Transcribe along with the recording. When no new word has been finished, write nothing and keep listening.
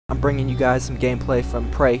I'm bringing you guys some gameplay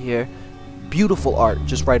from Prey here. Beautiful art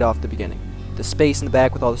just right off the beginning. The space in the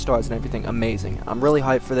back with all the stars and everything, amazing. I'm really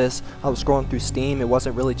hyped for this. I was scrolling through Steam, it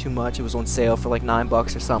wasn't really too much. It was on sale for like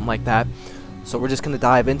 $9 or something like that. So we're just gonna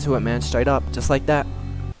dive into it, man, straight up, just like that.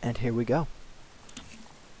 And here we go.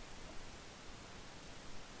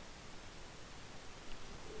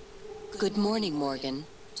 Good morning, Morgan.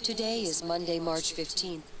 Today is Monday, March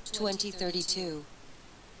 15th, 2032.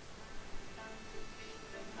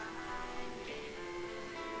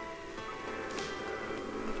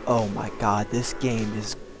 Oh my god, this game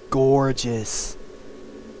is gorgeous.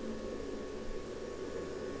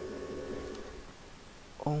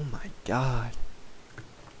 Oh my god.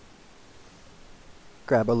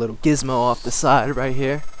 Grab a little gizmo off the side right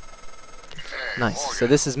here. Hey, Nice. Morgan, So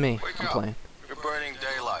this is me. wake I'm up. playing. You're burning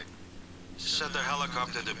daylight. Send the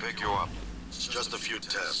helicopter to pick you up. It's just a few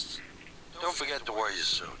tests. Don't forget to wear your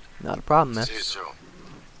suit. Not a problem, man. See you soon.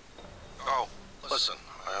 Oh, listen.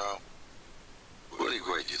 Really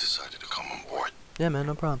great you decided to come on board. Yeah, man,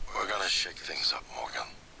 no problem. We're gonna shake things up, Morgan.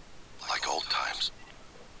 Like old times.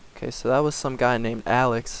 Okay, so that was some guy named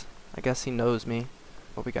Alex. I guess he knows me.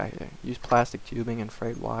 What we got here? Use plastic tubing and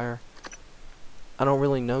frayed wire. I don't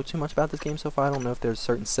really know too much about this game so far. I don't know if there's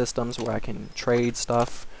certain systems where I can trade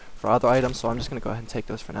stuff for other items, so I'm just gonna go ahead and take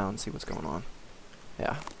those for now and see what's going on.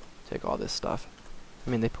 Yeah, take all this stuff.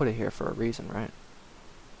 I mean, they put it here for a reason, right?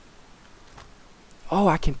 Oh,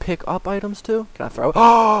 I can pick up items too? Can I throw?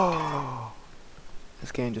 Oh!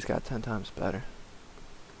 This game just got 10 times better.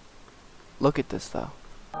 Look at this though.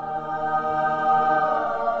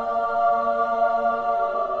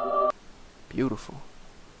 Beautiful.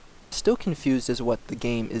 Still confused as what the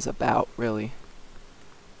game is about, really.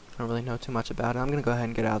 I don't really know too much about it. I'm gonna go ahead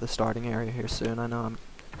and get out of the starting area here soon. I know I'm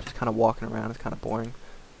just kind of walking around. It's kind of boring.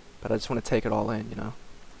 But I just want to take it all in, you know.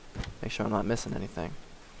 Make sure I'm not missing anything.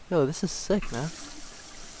 Yo, this is sick, man.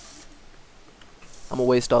 I'm gonna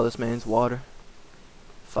waste all this man's water.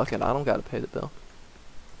 Fuck it, I don't gotta pay the bill.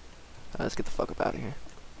 Let's get the fuck up out of here.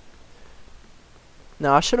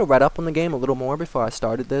 Now, I should have read up on the game a little more before I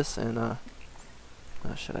started this, and, oh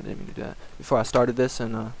shit, I didn't mean to do that. Before I started this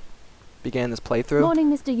and, began this playthrough.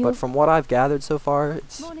 Morning, Mr. Yu. But from what I've gathered so far,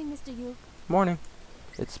 it's... Morning, Mr. Yu. Morning.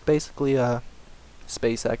 It's basically,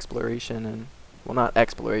 space exploration and... Well, not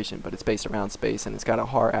exploration, but it's based around space, and it's got a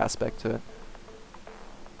horror aspect to it.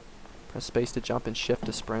 Press space to jump and shift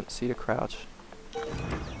to sprint, C to crouch.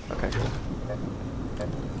 Okay.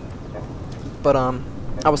 But,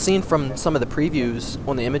 I was seeing from some of the previews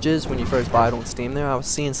on the images when you first buy it on Steam there, I was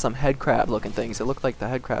seeing some head crab looking things. It looked like the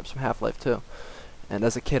head crabs from Half-Life 2. And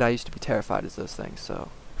as a kid, I used to be terrified of those things, so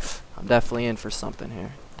I'm definitely in for something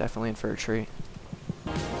here. Definitely in for a treat.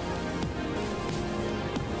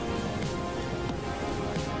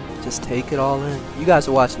 Just take it all in. You guys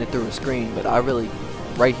are watching it through a screen, but I really,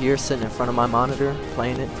 right here, sitting in front of my monitor,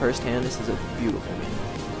 playing it firsthand, this is a beautiful game.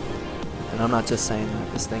 And I'm not just saying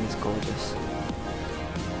that, this thing is gorgeous.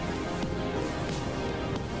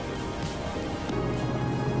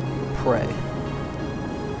 Prey.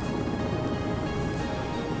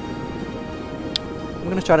 I'm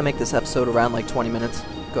gonna try to make this episode around like 20 minutes.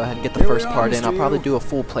 Go ahead and get the first part in. I'll probably do a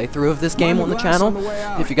full playthrough of this game on the channel.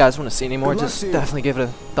 If you guys want to see any more, just definitely give it a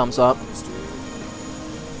thumbs up.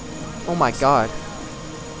 Oh my god.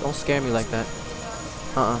 Don't scare me like that.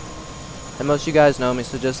 And most of you guys know me,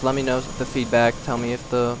 so just let me know the feedback. Tell me if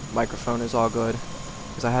the microphone is all good.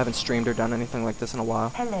 Because I haven't streamed or done anything like this in a while.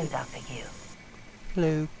 Hello, Dr. Yu.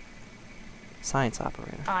 Hello. Science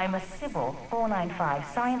operator. I'm a Civil 495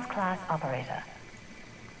 science class operator.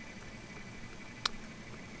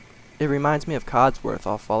 It reminds me of Codsworth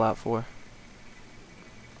off Fallout 4.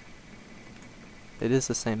 It is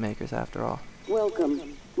the same makers after all.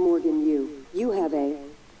 Welcome, Morgan Yu. You have a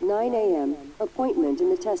 9 a.m. appointment in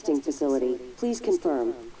the testing facility. Please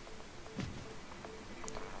confirm.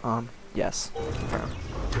 Yes. Confirm.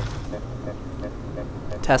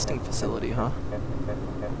 Testing facility, huh?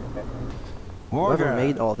 Morgan, Whoever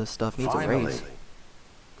made all this stuff needs finally. a raise.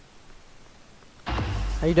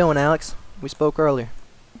 How you doing, Alex? We spoke earlier.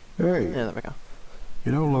 Hey, Yeah, there we go.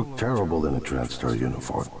 you don't look terrible in a transstar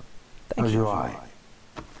uniform. Thank How's you. your eye?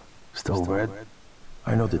 Still red?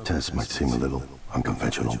 I know the test might seem a little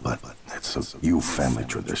unconventional, but it's a Yu family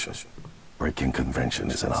tradition. Breaking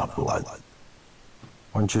convention is in our blood.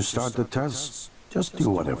 Once you start the test, just do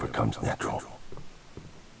whatever comes natural.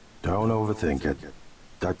 Don't overthink it.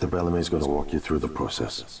 Dr. Bellamy's gonna walk you through the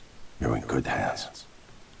process. You're in good hands.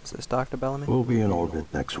 Is this Dr. Bellamy? We'll be in orbit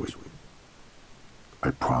next week. I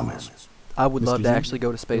promise. I would love to actually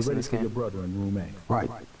go to space in this game. Right.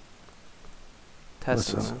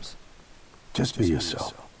 Testing Listen. rooms. Just be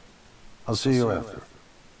yourself. I'll see you after.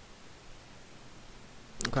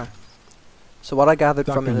 Okay. So what I gathered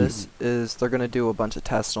from Dr. this is they're gonna do a bunch of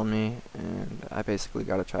tests on me, and I basically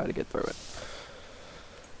gotta try to get through it.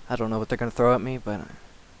 I don't know what they're gonna throw at me, but I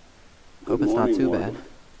hope it's not too bad.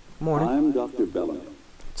 Morning. I'm Dr. Bellamy.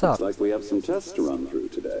 What's up? Looks like we have some tests to run through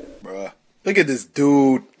today. Bruh, look at this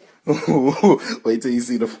dude. Wait till you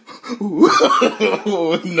see the.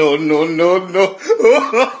 No, no, no, no.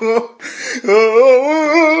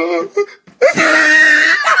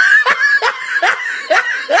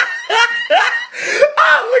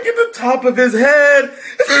 Look at the top of his head.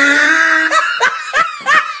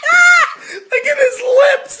 Look at his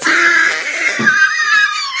lips.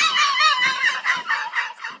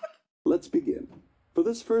 Let's begin. For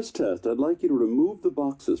this first test, I'd like you to remove the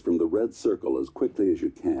boxes from the red circle as quickly as you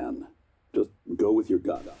can. Just go with your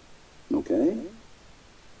gut. Okay?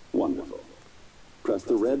 Wonderful. Press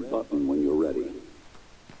the red button when you're ready.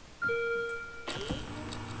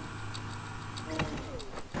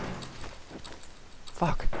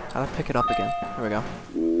 Fuck. How'd I pick it up again? There we go.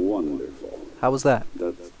 Wonderful. How was that?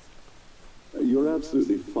 You're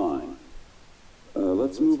absolutely fine.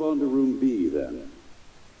 Let's move on to room B then.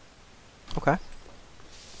 Okay.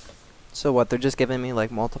 So what, they're just giving me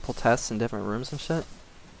like multiple tests in different rooms and shit?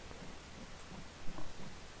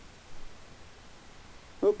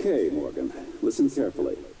 Okay, Morgan. Listen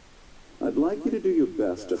carefully. I'd like you to do your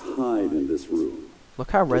best to hide in this room.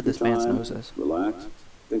 Look how red Take this your man's time, nose is. Relax.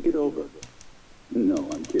 Think it over. No,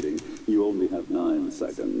 I'm kidding. You only have 9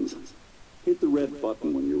 seconds. Hit the red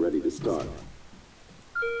button when you're ready to start.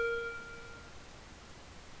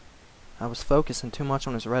 I was focusing too much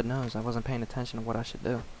on his red nose. I wasn't paying attention to what I should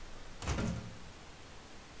do.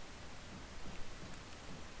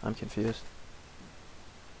 I'm confused.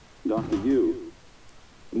 Dr. Yu.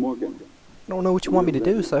 Morgan. I don't know what you want me to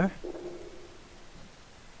do, sir.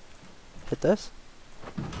 Hit this?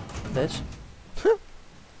 Bitch.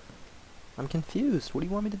 I'm confused. What do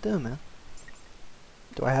you want me to do, man?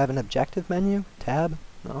 Do I have an objective menu? Tab?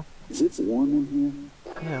 No? Is it warm in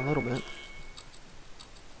here? Yeah, a little bit.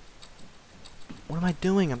 What am I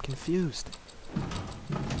doing? I'm confused.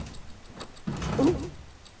 Oh,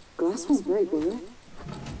 glass was very good.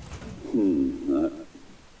 I'm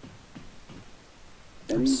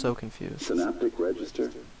Any so confused. synaptic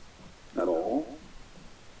register? At all?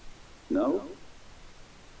 No?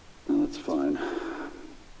 No, that's fine.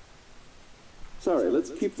 Sorry, let's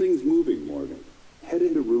keep things moving, Morgan. Head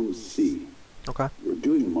into room C. Okay. You're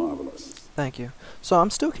doing marvelous. Thank you. So I'm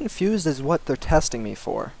still confused as what they're testing me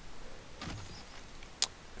for.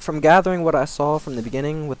 From gathering what I saw from the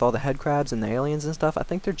beginning with all the head crabs and the aliens and stuff, I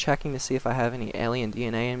think they're checking to see if I have any alien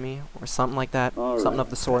DNA in me or something like that. All Something right. of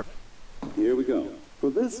the sort. Here we go. For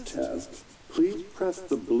this test, please press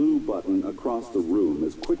the blue button across the room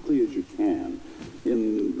as quickly as you can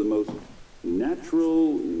in the most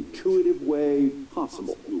natural, intuitive way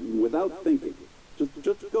possible, without thinking.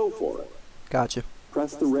 Just go for it. Gotcha.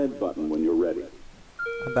 Press the red button when you're ready.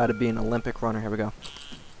 I'm about to be an Olympic runner. Here we go.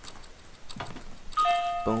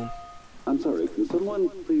 Boom. I'm sorry, can someone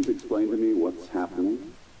please explain to me what's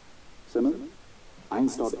happening? Simmons? I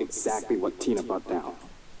installed exactly what Tina brought down.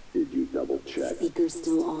 Did you double check? Speaker's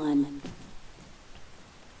still on.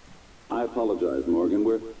 I apologize, Morgan.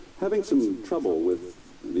 We're having some trouble with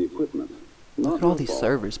the equipment. Look at all these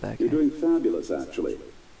servers back You're here. doing fabulous, actually.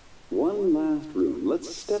 One last room.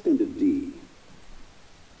 Let's step into D.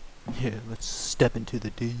 Yeah, let's step into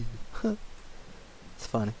the D. It's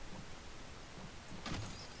funny.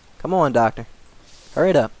 Come on, doctor.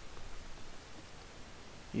 Hurry it up.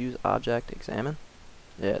 Use object, examine.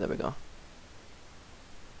 Yeah, there we go.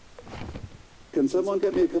 Can someone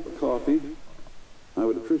get me a cup of coffee? I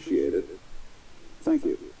would appreciate it. Thank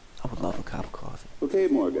you. I would love a cup of coffee. Okay,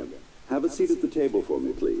 Morgan. Have a seat at the table for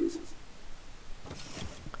me, please.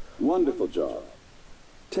 Wonderful job.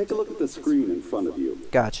 Take a look at the screen in front of you.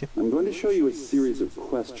 Got you. I'm going to show you a series of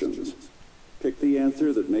questions. Pick the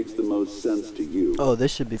answer that makes the most sense to you. Oh,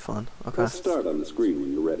 this should be fun. Okay. Press start on the screen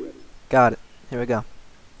when you're ready. Got it. Here we go.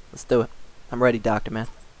 Let's do it. I'm ready, doctor, man.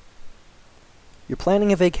 You're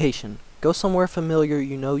planning a vacation. Go somewhere familiar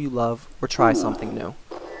you know you love, or try something new.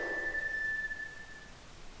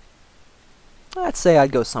 I'd say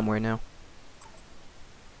I'd go somewhere new.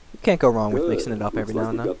 You can't go wrong with Good. mixing it up every Looks now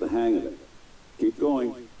and like then. you've got the hang of it. Keep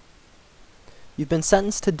going. You've been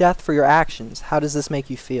sentenced to death for your actions. How does this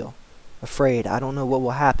make you feel? Afraid. I don't know what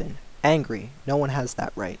will happen. Angry. No one has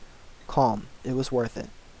that right. Calm. It was worth it.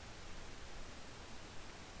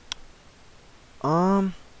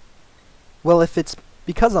 Well, if it's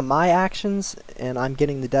because of my actions and I'm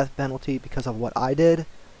getting the death penalty because of what I did,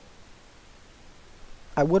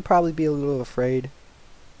 I would probably be a little afraid,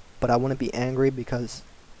 but I wouldn't be angry because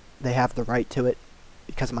they have the right to it.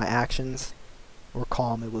 Because of my actions were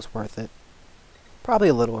calm, it was worth it. Probably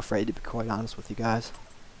a little afraid, to be quite honest with you guys.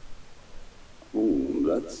 Ooh,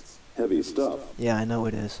 that's heavy stuff. Yeah, I know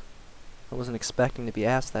it is. I wasn't expecting to be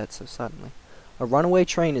asked that so suddenly. A runaway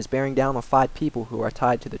train is bearing down on 5 people who are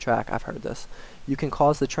tied to the track. I've heard this. You can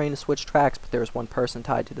cause the train to switch tracks, but there is 1 person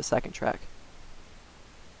tied to the second track.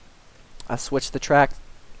 I switched the track.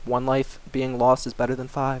 1 life being lost is better than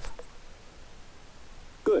 5.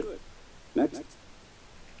 Good. Next.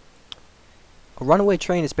 A runaway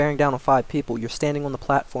train is bearing down on 5 people. You're standing on the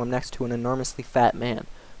platform next to an enormously fat man.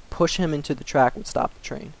 Push him into the track would stop the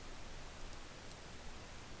train.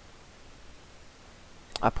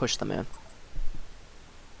 I pushed the man.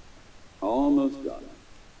 Almost done.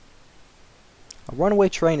 A runaway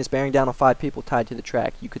train is bearing down on 5 people tied to the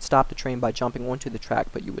track. You could stop the train by jumping onto the track,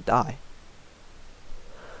 but you would die.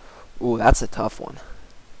 Ooh, that's a tough one.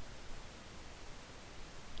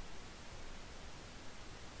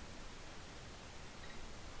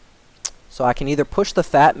 So I can either push the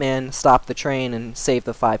fat man, stop the train, and save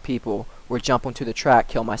the 5 people, or jump onto the track,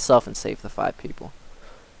 kill myself, and save the 5 people.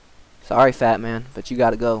 Sorry, fat man, but you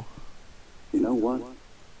gotta go. You know what?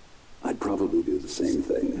 I'd probably do the same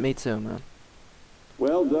thing. Me too, man.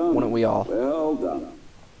 Well done. Wouldn't we all? Well done.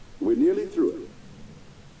 We're nearly through it.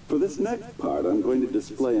 For this next part, I'm going to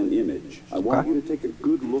display an image. I want you to take a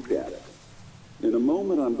good look at it. In a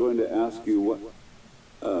moment, I'm going to ask you what...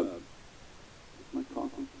 Is my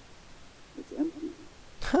coffee? It's empty.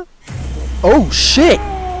 Oh, shit!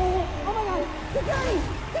 Oh my god! Security!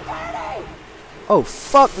 Security! Oh,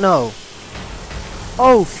 fuck no!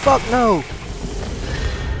 Oh, fuck no!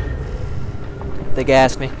 They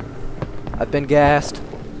gassed me. I've been gassed.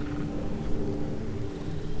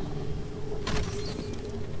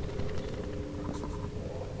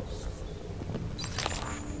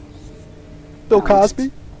 Bill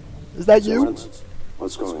Cosby? Is that you? Lawrence,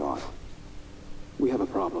 what's going on? We have a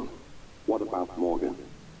problem. What about Morgan?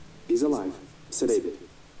 He's alive, sedated.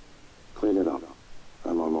 Clean it up.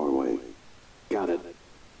 I'm on my way. Got it.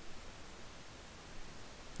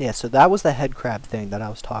 Yeah, so that was the head crab thing that I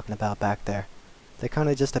was talking about back there. They kind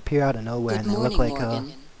of just appear out of nowhere Good and they look morning, like,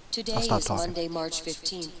 Morgan. Today I'll stop is talking. Monday, March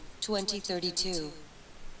 15th, 2032.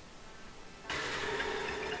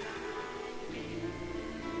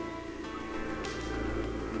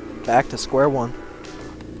 Back to square one.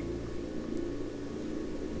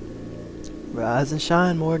 Rise and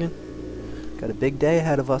shine, Morgan. Got a big day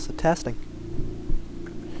ahead of us of testing.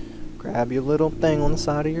 Grab your little thing on the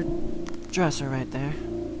side of your dresser right there.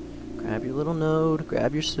 Grab your little node,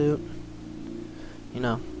 grab your suit. You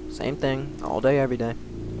know, same thing, all day, every day.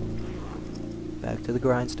 Back to the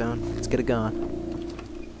grindstone. Let's get it going.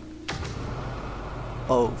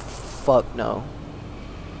 Oh, fuck no.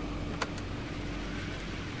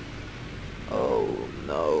 Oh,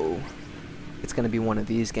 no. It's gonna be one of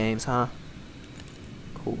these games, huh?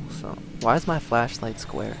 Cool, so... Why is my flashlight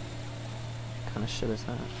square? What kind of shit is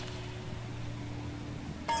that?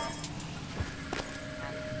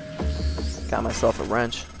 Got myself a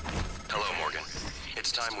wrench. Hello, Morgan.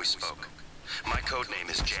 It's time we spoke. My code name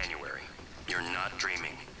is January. You're not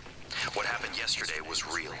dreaming. What happened yesterday was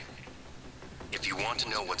real. If you want to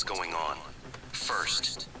know what's going on,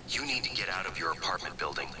 first, you need to get out of your apartment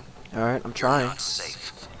building. Alright, I'm You're trying. not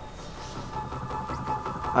safe.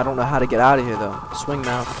 I don't know how to get out of here, though. Swing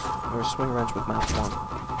mouse, or swing wrench with mouse 1.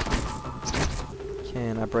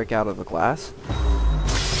 Can I break out of the glass?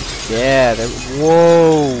 Yeah,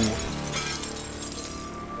 whoa!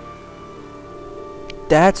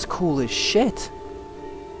 That's cool as shit.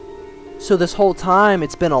 So this whole time,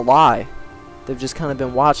 it's been a lie. They've just kind of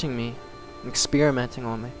been watching me, experimenting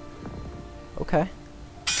on me. Okay.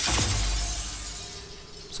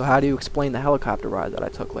 So how do you explain the helicopter ride that I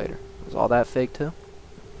took later? Was all that fake too?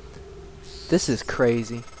 This is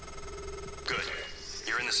crazy. Good.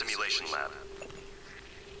 You're in the simulation lab.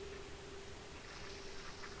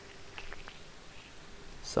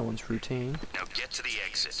 Someone's routine. Now get to the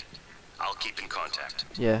exit. I'll keep in contact.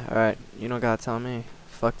 Yeah, alright. You don't gotta tell me.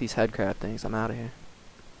 Fuck these headcrab things. I'm out of here.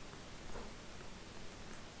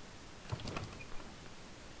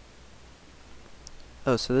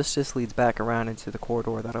 Oh, so this just leads back around into the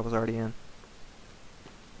corridor that I was already in.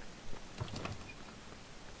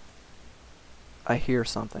 I hear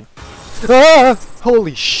something. Ah!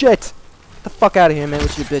 Holy shit! Get the fuck out of here, man,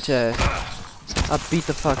 with your bitch ass. I'll beat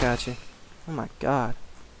the fuck out you. Oh my god.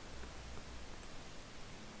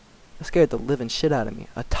 That scared the living shit out of me.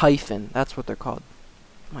 A typhon, that's what they're called.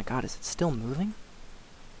 Oh my god, is it still moving?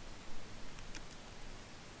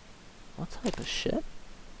 What type of shit?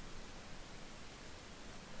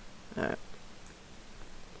 Alright.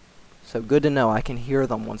 So good to know I can hear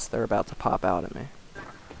them once they're about to pop out at me.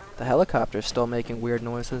 The helicopter's still making weird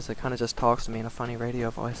noises. It kind of just talks to me in a funny radio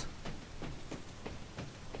voice.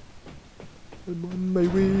 I'm on my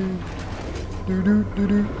way. Do do do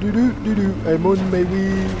do do do do do. I'm on my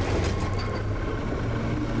way.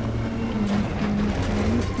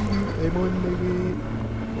 I'm on my way.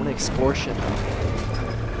 What an excursion.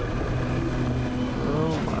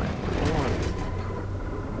 Oh my lord.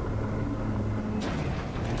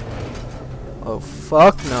 Oh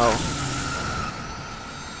fuck no.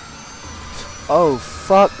 Oh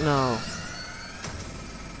fuck no.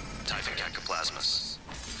 Typhon cactoplasmus.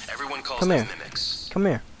 Everyone calls Come them here. mimics. Come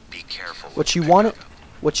here. Be careful. What you want it?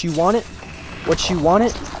 What you want it? What you want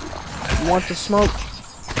it? You want the smoke?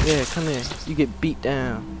 Yeah, come here. You get beat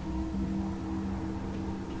down.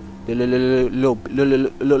 Little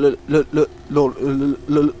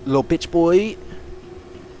bitch boy.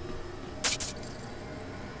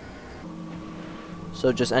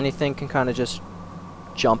 So just anything can kind of just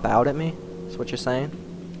jump out at me? That's what you're saying?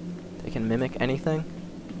 They can mimic anything?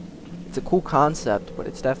 It's a cool concept, but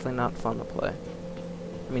it's definitely not fun to play.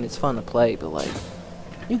 I mean, it's fun to play, but like,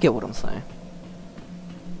 you get what I'm saying.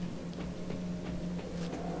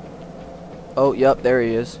 Oh, yep, there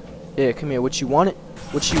he is. Yeah, come here. What you want it?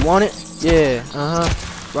 What you want it? Yeah,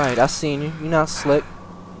 uh-huh. Right, I seen you. You're not slick.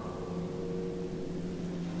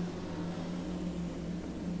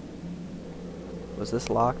 Was this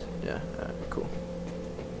locked? Yeah, alright, cool.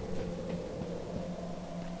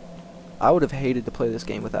 I would have hated to play this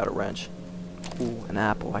game without a wrench. Ooh, an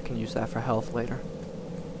apple. I can use that for health later.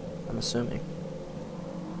 I'm assuming.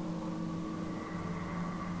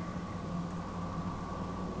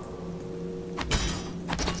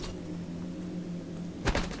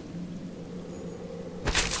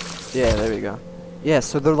 Yeah, there we go. Yeah,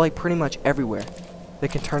 so they're like pretty much everywhere. They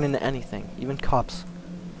can turn into anything, even cups.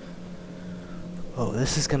 Oh,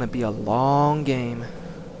 this is gonna be a long game.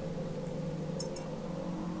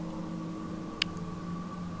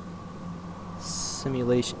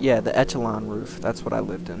 Simulation. Yeah, the echelon roof. That's what I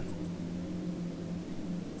lived in.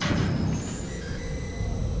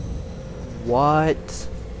 What?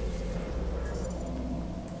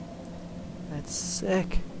 That's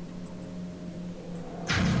sick.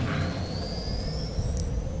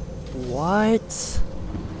 What?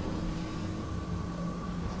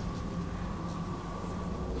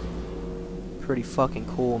 Pretty fucking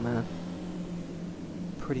cool, man.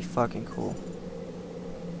 Pretty fucking cool.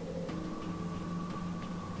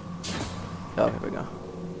 Oh, here we go.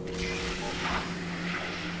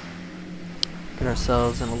 Get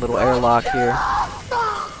ourselves in a little airlock here.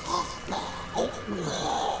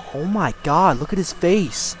 Oh my god, look at his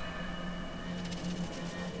face.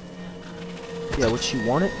 Yeah, what you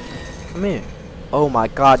want it? Come here. Oh my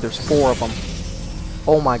god, there's 4 of them.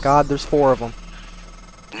 Oh my god, there's 4 of them.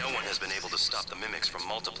 No one has been able to stop the mimics from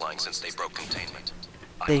multiplying since they broke containment.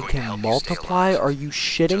 They can multiply? Are you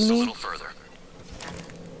shitting me? A little further.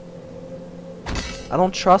 I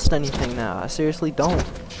don't trust anything now. I seriously don't.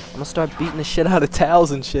 I'm gonna start beating the shit out of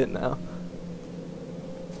towels and shit now.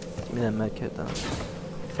 Give me that med kit though.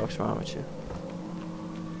 What the fuck's wrong with you?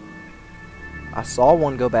 I saw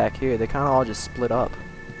one go back here. They kinda all just split up.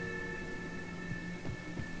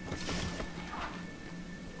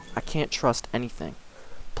 I can't trust anything.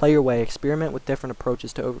 Play your way. Experiment with different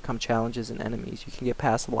approaches to overcome challenges and enemies. You can get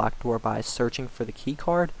past the locked door by searching for the key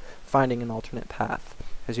card, finding an alternate path.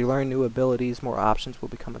 As you learn new abilities, more options will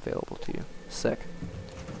become available to you. Sick.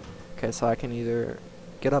 Okay, so I can either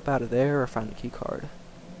get up out of there or find the key card.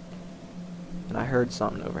 And I heard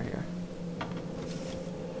something over here.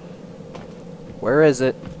 Where is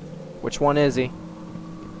it? Which one is he?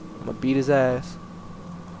 I'm gonna beat his ass.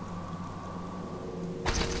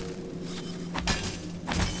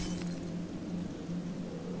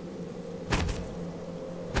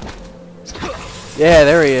 Yeah,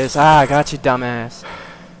 there he is. Ah, I got you, dumbass.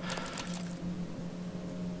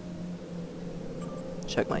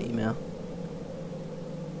 Check my email.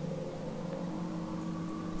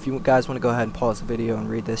 If you guys want to go ahead and pause the video and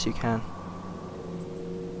read this, you can.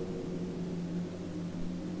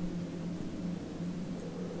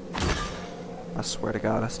 I swear to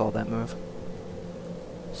God, I saw that move.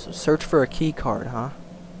 So search for a key card, huh?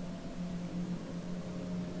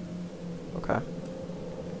 Okay.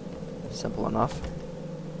 Simple enough.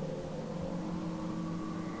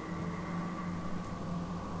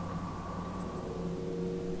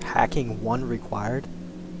 Hacking 1 required?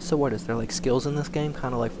 So what, is there like skills in this game?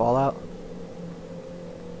 Kinda like Fallout?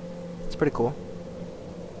 It's pretty cool.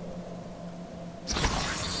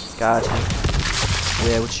 Gotcha.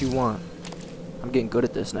 Yeah, what you want? I'm getting good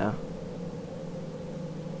at this now.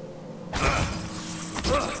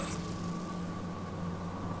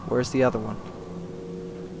 Where's the other one?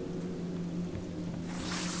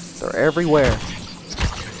 They're everywhere.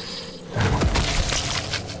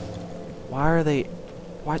 Why are they...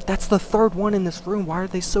 Why? That's the third one in this room. Why are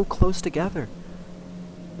they so close together?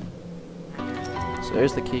 So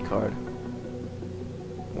there's the key card.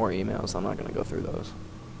 More emails. I'm not going to go through those.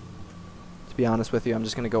 To be honest with you, I'm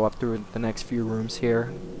just going to go up through the next few rooms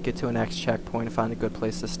here, get to a next checkpoint, and find a good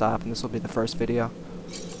place to stop, and this will be the first video.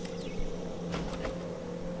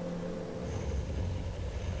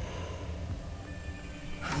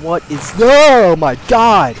 What is... Oh my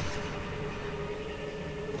god!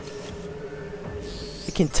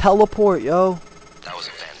 It can teleport, yo. That was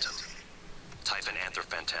a phantom. Type in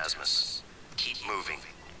Anthrophantasmus. Keep moving.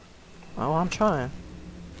 Oh, I'm trying.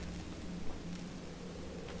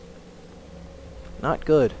 Not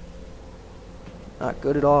good. Not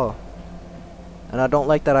good at all. And I don't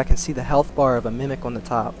like that I can see the health bar of a mimic on the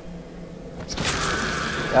top.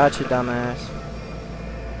 Gotcha, dumbass.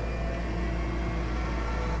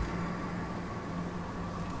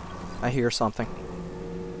 I hear something.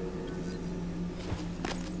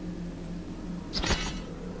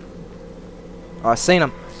 Oh, I seen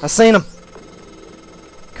him. I seen him.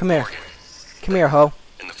 Come here. Come here, ho.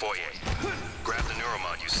 In the foyer. Grab the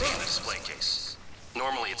neuromod you see in the display case.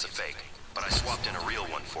 Normally it's a fake, but I swapped in a real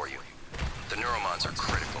one for you. The neuromods are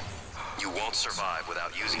critical. You won't survive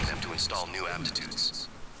without using them to install new aptitudes.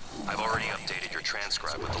 I've already updated your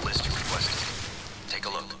transcribe with the list you requested. Take a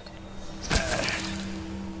look.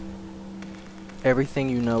 Everything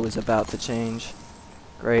you know is about to change.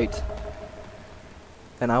 Great.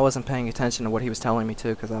 And I wasn't paying attention to what he was telling me to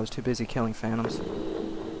because I was too busy killing phantoms.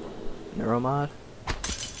 Neuromod?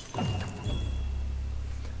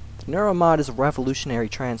 The Neuromod is a revolutionary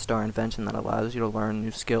TranStar invention that allows you to learn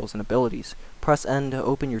new skills and abilities. Press N to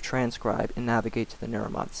open your transcribe and navigate to the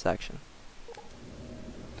Neuromod section.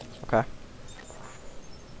 Okay.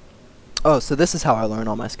 Oh, so this is how I learn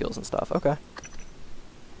all my skills and stuff. Okay.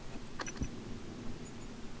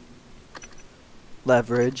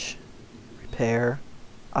 Leverage. Repair.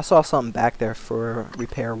 I saw something back there for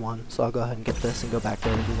repair 1, so I'll go ahead and get this and go back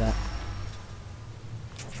there and do that.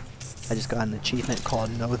 I just got an achievement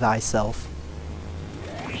called Know Thyself.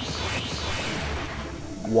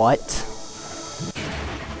 What?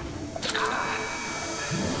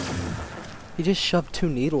 He just shoved 2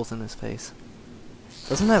 needles in his face.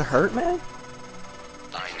 Doesn't that hurt, man?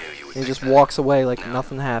 I knew you would. He just walks away like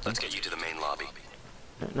nothing happened. Let's get you to the main lobby.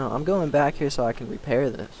 No, I'm going back here so I can repair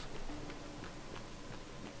this.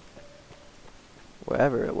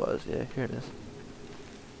 Wherever it was. Yeah, here it is.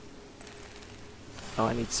 Oh,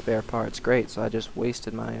 I need spare parts. Great, so I just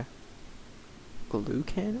wasted my glue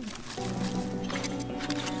cannon?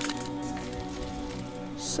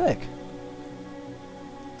 Sick.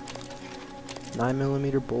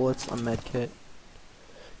 9mm bullets, a medkit.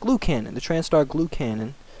 Glue cannon. The TranStar glue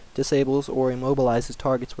cannon disables or immobilizes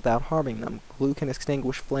targets without harming them. Glue can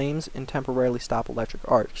extinguish flames and temporarily stop electric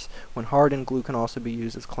arcs. When hardened, glue can also be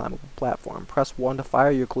used as a climbable platform. Press 1 to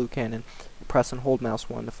fire your glue cannon. Press and hold mouse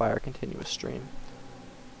 1 to fire a continuous stream.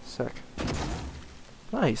 Sick.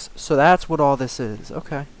 Nice. So that's what all this is.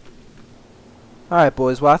 Okay. Alright,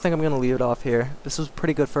 boys. Well, I think I'm going to leave it off here. This was a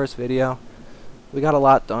pretty good first video. We got a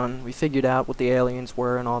lot done. We figured out what the aliens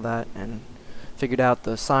were and all that, and figured out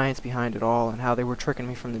the science behind it all and how they were tricking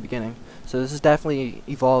me from the beginning. So this is definitely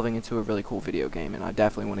evolving into a really cool video game, and I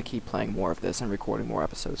definitely want to keep playing more of this and recording more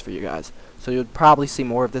episodes for you guys. So you'll probably see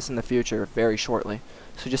more of this in the future very shortly.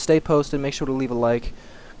 So just stay posted, make sure to leave a like,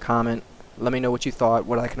 comment, let me know what you thought,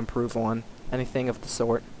 what I can improve on, anything of the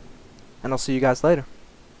sort. And I'll see you guys later.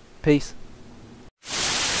 Peace.